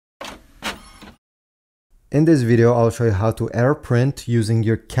In this video, I'll show you how to AirPrint using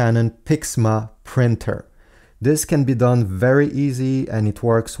your Canon PIXMA printer. This can be done very easy and it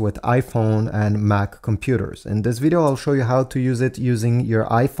works with iPhone and Mac computers. In this video, I'll show you how to use it using your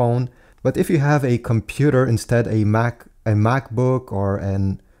iPhone. But if you have a computer instead, a MacBook or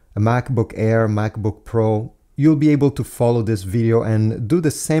a MacBook Air, MacBook Pro, you'll be able to follow this video and do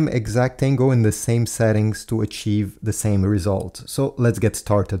the same exact thing, go in the same settings to achieve the same results. So let's get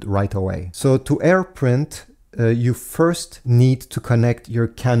started right away. So to AirPrint, you first need to connect your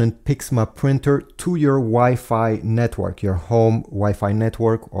Canon PIXMA printer to your Wi-Fi network, your home Wi-Fi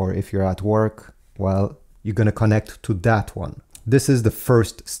network, or if you're at work, well, you're gonna connect to that one. This is the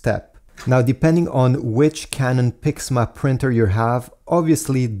first step. Now, depending on which Canon PIXMA printer you have,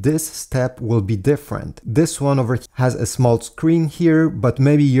 obviously this step will be different. This one over here has a small screen here, but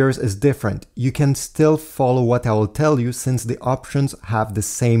maybe yours is different. You can still follow what I will tell you since the options have the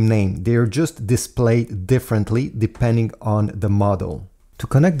same name. They're just displayed differently depending on the model. To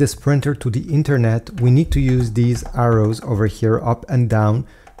connect this printer to the internet, we need to use these arrows over here up and down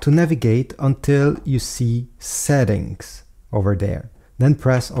to navigate until you see settings over there. Then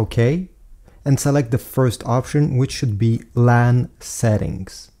press OK and select the first option, which should be LAN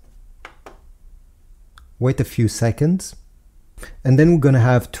settings. Wait a few seconds. And then we're going to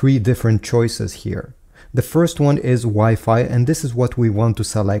have three different choices here. The first one is Wi-Fi, and this is what we want to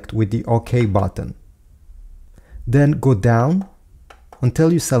select with the OK button. Then go down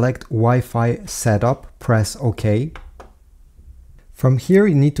until you select Wi-Fi setup, press OK. From here,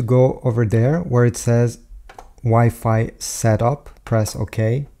 you need to go over there where it says Wi-Fi setup, press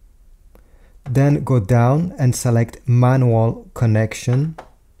OK. Then go down and select manual connection.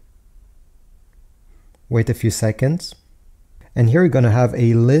 Wait a few seconds. And here you're going to have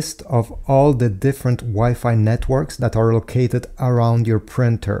a list of all the different Wi-Fi networks that are located around your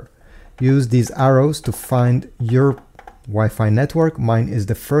printer. Use these arrows to find your Wi-Fi network. Mine is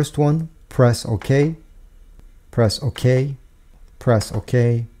the first one. Press OK. Press OK. Press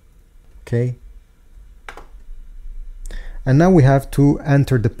OK. OK. And now we have to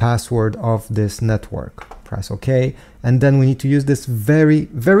enter the password of this network. Press OK. And then we need to use this very,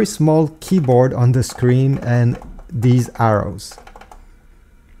 very small keyboard on the screen and these arrows.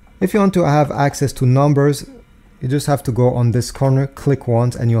 If you want to have access to numbers, you just have to go on this corner, click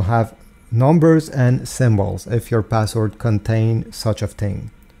once, and you'll have numbers and symbols if your password contains such a thing.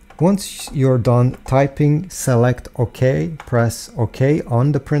 Once you're done typing, select OK, press OK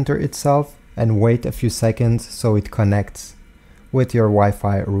on the printer itself, and wait a few seconds so it connects with your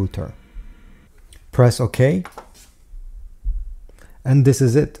Wi-Fi router. Press OK. And this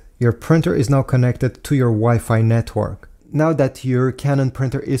is it. Your printer is now connected to your Wi-Fi network. Now that your Canon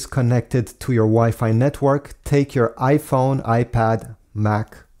printer is connected to your Wi-Fi network, take your iPhone, iPad,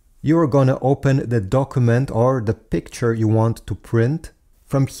 Mac. You are going to open the document or the picture you want to print.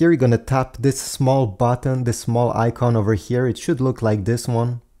 From here, you're going to tap this small button, this small icon over here. It should look like this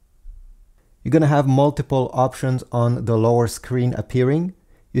one. You're going to have multiple options on the lower screen appearing.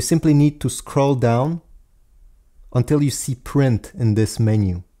 You simply need to scroll down until you see print in this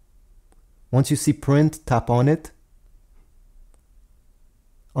menu. Once you see print, tap on it.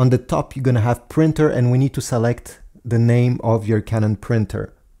 On the top, you're going to have printer, and we need to select the name of your Canon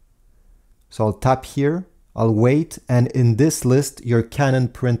printer. So I'll tap here, I'll wait, and in this list, your Canon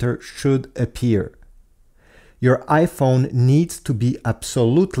printer should appear. Your iPhone needs to be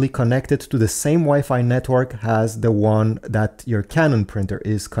absolutely connected to the same Wi-Fi network as the one that your Canon printer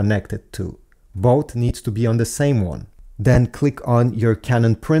is connected to. Both needs to be on the same one. Then click on your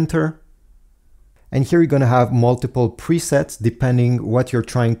Canon printer. And here you're going to have multiple presets depending what you're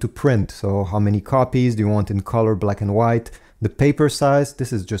trying to print. So how many copies do you want in color, black and white? The paper size,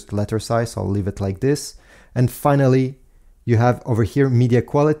 this is just letter size, so I'll leave it like this. And finally, you have over here media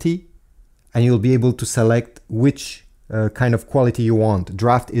quality. And you'll be able to select which kind of quality you want.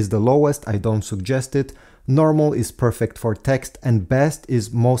 Draft is the lowest, I don't suggest it. Normal is perfect for text, and best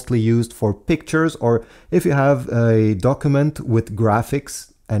is mostly used for pictures or if you have a document with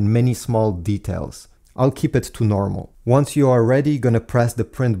graphics and many small details. I'll keep it to normal. Once you are ready, you're gonna press the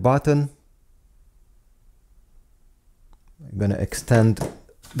print button. I'm gonna extend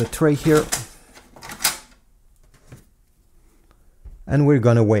the tray here. And we're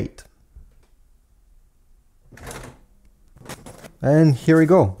gonna wait. And here we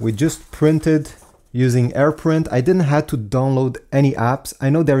go. We just printed using AirPrint. I didn't have to download any apps. I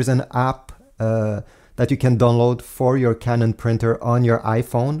know there is an app that you can download for your Canon printer on your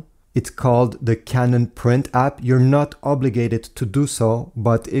iPhone. It's called the Canon Print app. You're not obligated to do so,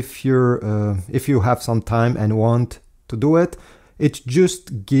 but if you have some time and want to do it, It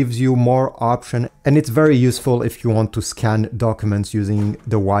just gives you more option, and it's very useful if you want to scan documents using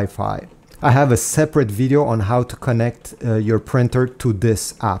the Wi-Fi. I have a separate video on how to connect your printer to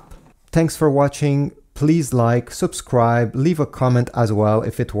this app. Thanks for watching. Please like, subscribe, leave a comment as well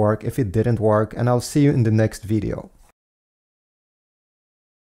if it worked, if it didn't work, and I'll see you in the next video.